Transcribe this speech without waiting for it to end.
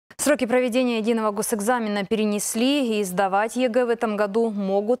Сроки проведения единого госэкзамена перенесли, и сдавать ЕГЭ в этом году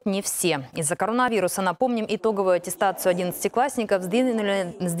могут не все. Из-за коронавируса, напомним, итоговую аттестацию 11-классников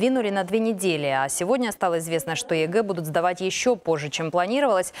сдвинули на 2 недели. А сегодня стало известно, что ЕГЭ будут сдавать еще позже, чем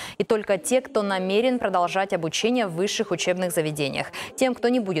планировалось. И только те, кто намерен продолжать обучение в высших учебных заведениях. Тем, кто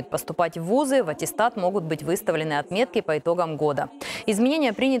не будет поступать в вузы, в аттестат могут быть выставлены отметки по итогам года.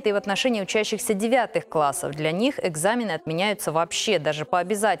 Изменения приняты и в отношении учащихся 9 классов. Для них экзамены отменяются вообще, даже по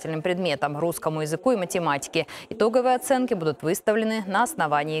обязательным предметам – русскому языку и математике. Итоговые оценки будут выставлены на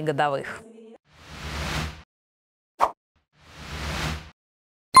основании годовых.